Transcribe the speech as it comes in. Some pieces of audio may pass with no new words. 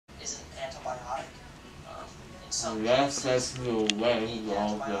Yes, that's the way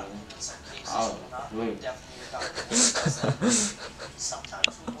longer. I'll wait.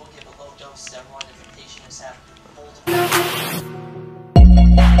 Sometimes we will give a low dose several if the patient has had multiple.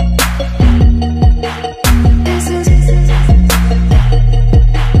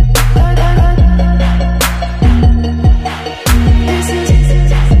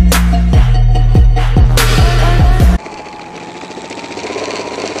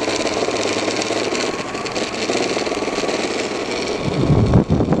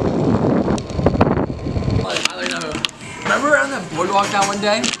 Remember on that boardwalk that one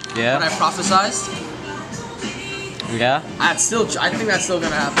day? Yeah. When I prophesized? Yeah. I think that's still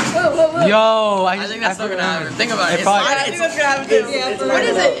gonna happen. Yo, I think that's still gonna happen. Think about it. I think that's gonna happen too. What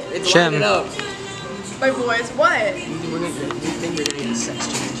is it? It's Chim. lining up. My boys, what? You think you're gonna get a sex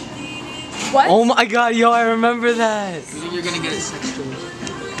change? What? Oh my god, yo, I remember that. You think you're gonna get a sex change?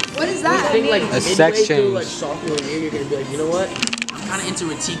 What is that? I think like A sex midway through, like change. sophomore year, you're gonna be like, you know what? I'm kind of into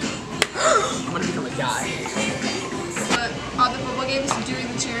Ratika. I'm gonna become a guy. On the football games, doing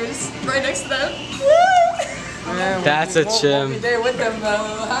the cheers right next to them. That's a chim. There with them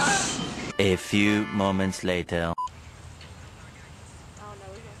though. A few moments later.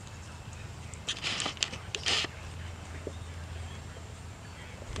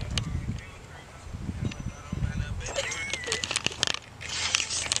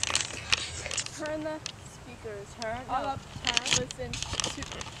 Turn the speakers. Turn up. Turn. Listen.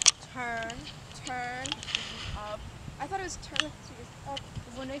 Turn up. I thought it was turn the speakers up.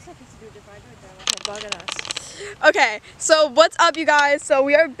 When they said to do it different, I do it bugging us. Okay, so what's up, you guys? So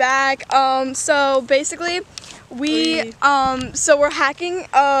we are back. So basically, so we're hacking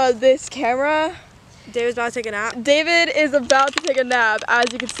this camera. David's about to take a nap. David is about to take a nap, as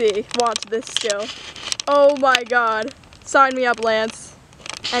you can see. Watch this skill. Oh my god. Sign me up, Lance.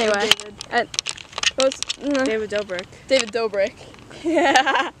 Anyway. David Dobrik. David Dobrik.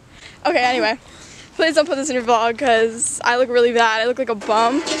 Yeah. Okay, anyway. Please don't put this in your vlog because I look really bad. I look like a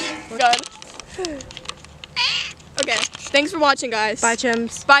bum. God. Okay. Thanks for watching, guys. Bye,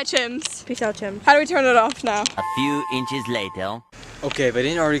 Chims. Bye, Chims. Peace out, Chims. How do we turn it off now? A few inches later. Okay, if I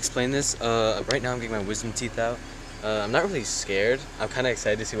didn't already explain this, right now I'm getting my wisdom teeth out. I'm not really scared. I'm kind of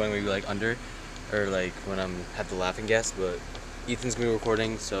excited to see when I'm going to be like under, or like when I'm at the laughing gas, but Ethan's going to be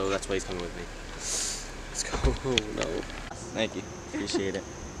recording, so that's why he's coming with me. Let's go. No. Thank you. Appreciate it.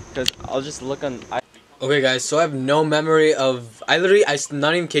 Because I'll just look on... Okay guys, so I have no memory of, I'm not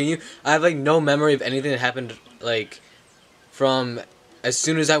even kidding you, I have like no memory of anything that happened like from as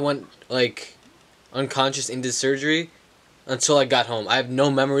soon as I went like unconscious into surgery until I got home. I have no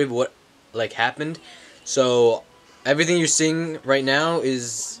memory of what like happened, so everything you're seeing right now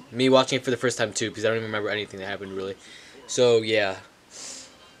is me watching it for the first time too, because I don't even remember anything that happened really. So yeah.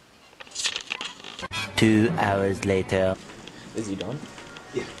 2 hours later. Is he done?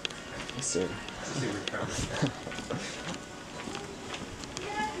 Yeah. Yes, sir.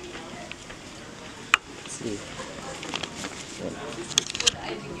 Let's see.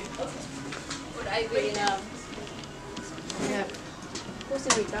 Would I be yeah. Who's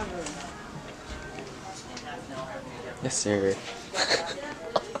in recovery? Yes, sir.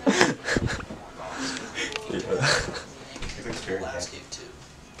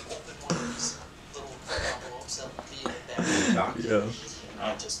 Yeah.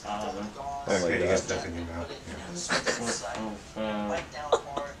 Oh my god. Stuff in your mouth.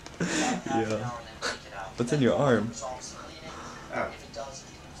 Yeah. What's in your arm?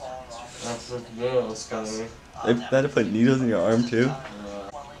 They had to put needles in your arm too?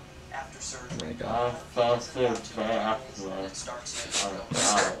 Oh my god.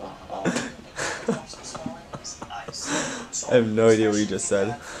 I have no idea what you just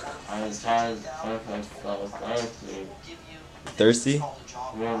said. Thirsty?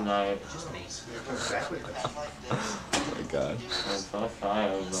 Oh my god.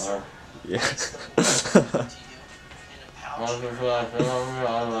 Yeah.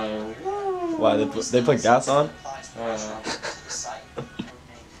 Why, they put gas on?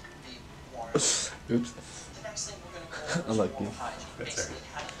 Oops. Unlucky.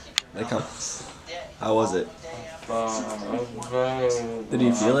 They come. How was it? Did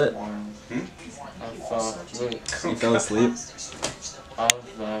you feel it? You fell asleep?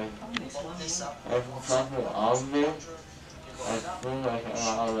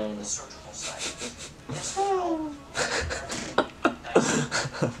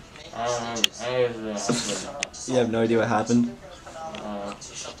 You have no idea what happened?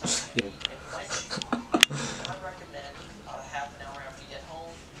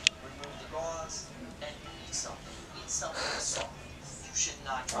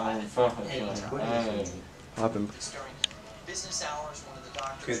 Happened. During business hours, one of the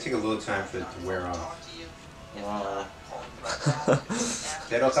doctors. It's gonna take a little time for it to wear off. Wow.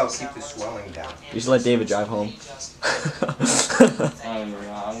 That'll help keep the swelling down. You should let David drive home.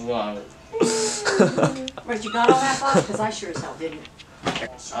 Right, you got all that thought? Because I sure as hell didn't.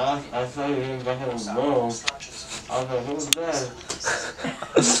 I thought you didn't get him blow. I was like, who's that?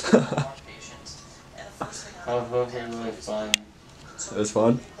 I was looking really fun. It was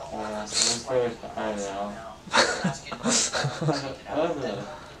fun? Yeah, it was very fun. I don't know.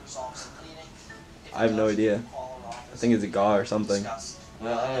 I have no idea. I think it's a gauze or something. I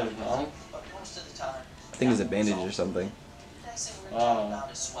think it's a bandage or something.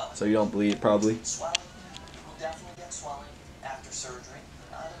 So you don't bleed, probably. Swelling will definitely get swelling after surgery.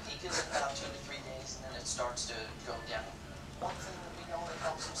 The peak is about 2 to 3 days, and then it starts to go down. One thing that we know that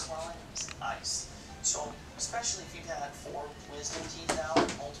helps with swelling is ice. So, especially if you've had 4 wisdom teeth out,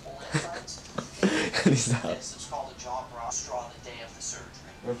 multiple implants, He's out. this is called a jaw bra straw the day of the surgery.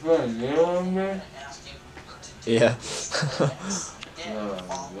 Is there a needle in there? And ask you to do Yeah.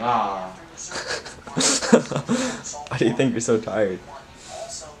 Why do you think you're so tired?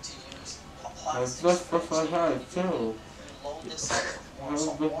 also to use a I plastic just prefer that too. load this I up was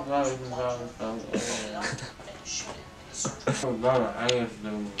with just some glad water, it was plunge out it, of some and shoot it in the surgery. I'm not an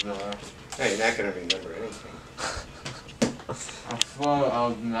anything there. No, you're not gonna remember anything. I swear I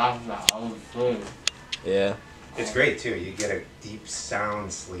was knocked out. I was asleep. Yeah. It's great too. You get a deep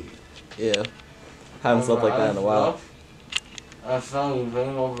sound sleep. Yeah. Haven't slept like that in a while. I saw you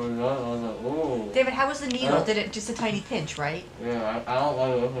bring over there. I was like, ooh. David, how was the needle? Did it just a tiny pinch, right? Yeah, I don't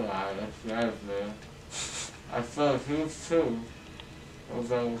like looking at it. It's nice, man. I saw it huge too. I was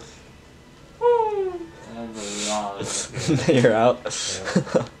like, woo. And I was like, yeah. You're out. It's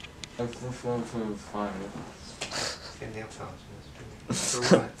just one thing funny. Get nail polish. For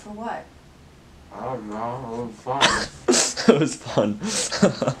what? For what? I don't know. It was fun. It was fun.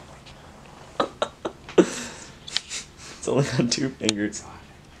 It's only on 2 fingers.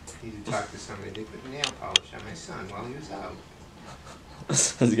 Need to talk to somebody. They put nail polish on my son while he was out. I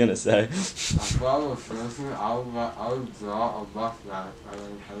was gonna say. If I was listening, I would draw a mustache.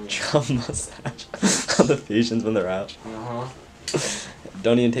 Draw a mustache on the patients when they're out. Uh-huh.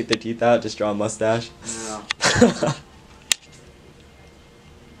 Don't even take their teeth out, just draw a mustache. Yeah.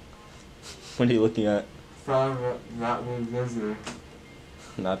 What are you looking at? Sorry, not being busy.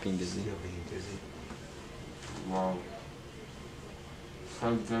 Not being dizzy. Still being dizzy. Wow.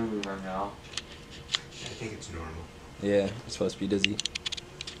 So dizzy right now. I think it's normal. Yeah, you're supposed to be dizzy.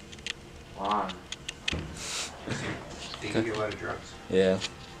 Why? Did you get a lot of drugs? Yeah.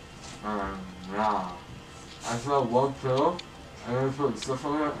 Yeah. I saw one pill, and then put stuff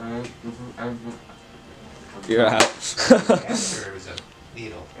on it, and then You're out. After it was a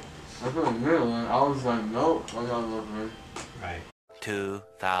needle. I put a needle in. I was like, nope, I'm not looking. Right.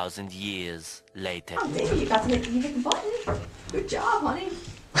 2,000 years later. Oh, David, you got to hit the button. Good job, honey.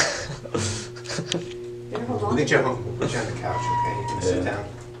 Better hold on. We'll get you home. We'll put you on the couch, okay? You can sit down.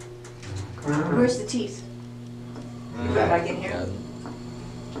 Where's the teeth? You put it back in here?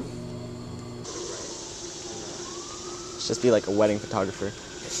 Just be like a wedding photographer.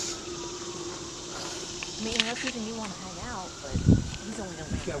 I mean, that's reason you want to hang out, but he's only going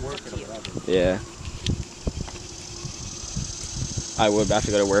to make it work to you. Yeah. I would have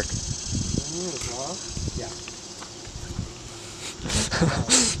to go to work. Yeah.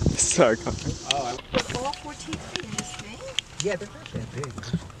 Sorry, Connor. All 4 teeth in this thing? Yeah, they're not that big.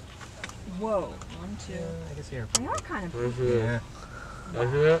 Whoa. 1, 2. I guess they are. They are kind of That's big. it.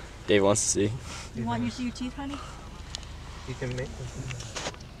 That's it? Dave wants to see. You want to see your teeth, honey? You can make them.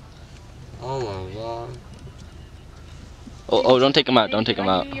 Oh my god. Oh, don't take him out. Don't take him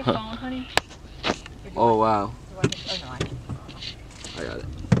out. Your phone, honey? Oh, wow. Oh, no, I can. I got it.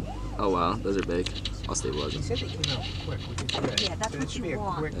 Oh, wow. Those are big. I'll stabilize them. They said they came out quick. We can see that. Yeah, that's So it what should be you a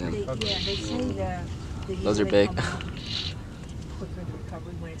want. quick They, recovery. yeah, they say the Those are usually big. come out quicker the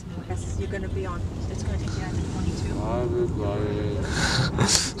recovery when it's more. You're going to be on. It's going to take you down to 22.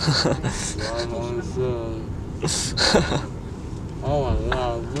 Oh my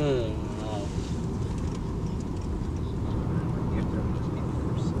god, man.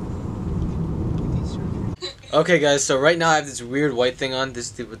 Okay, guys, so right now I have this weird white thing on.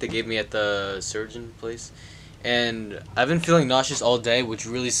 This is what they gave me at the surgeon place. And I've been feeling nauseous all day, which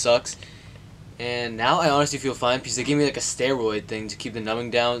really sucks. And now I honestly feel fine because they gave me like a steroid thing to keep the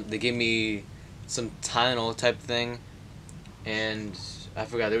numbing down. They gave me some Tylenol type thing. And I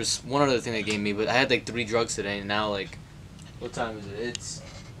forgot, there was one other thing they gave me, but I had like 3 drugs today. And now, like, what time is it? It's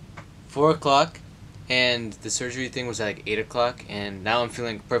 4 o'clock. And the surgery thing was at like 8 o'clock. And now I'm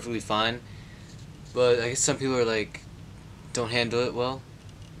feeling perfectly fine. But I guess some people are like, don't handle it well.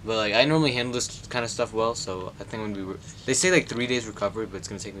 But like I normally handle this kind of stuff well, so I think when they say like 3 days recovery, but it's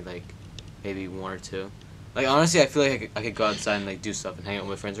gonna take me like maybe 1 or 2. Like honestly, I feel like I could go outside and like do stuff and hang out with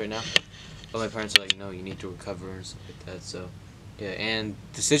my friends right now. But my parents are like, no, you need to recover and stuff like that. So yeah, and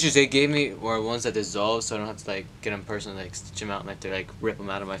the stitches they gave me were ones that dissolve, so I don't have to like get them personally, like stitch them out and have to like rip them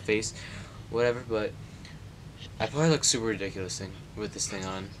out of my face, whatever. But I probably look super ridiculous with this thing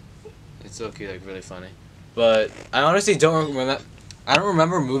on. It's okay, like really funny. But I honestly don't remember. I don't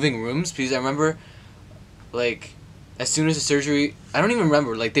remember moving rooms because I remember, like, as soon as the surgery, I don't even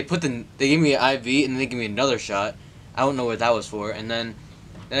remember. Like they gave me an IV and then they gave me another shot. I don't know what that was for. And then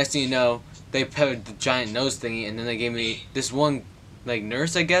the next thing you know, they put the giant nose thingy, and then they gave me this one, like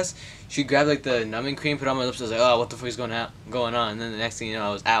nurse I guess. She grabbed like the numbing cream, put it on my lips. I was like, oh, what the fuck is going on? And then the next thing you know,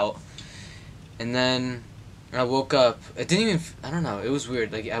 I was out. And then I woke up. It didn't even. I don't know. It was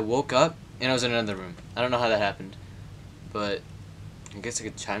weird. Like I woke up and I was in another room. I don't know how that happened, but I guess I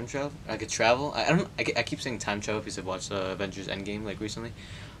could time travel. I could travel. I keep saying time travel because I've watched Avengers Endgame like recently,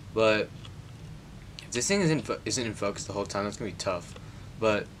 but if this thing isn't in focus the whole time, that's gonna be tough.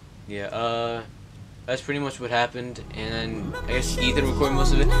 But yeah, that's pretty much what happened. And then I guess Ethan recorded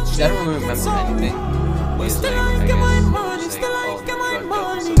most of it. I don't really remember anything. It was like I guess just like all drugged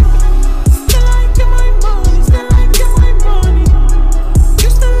up and stuff.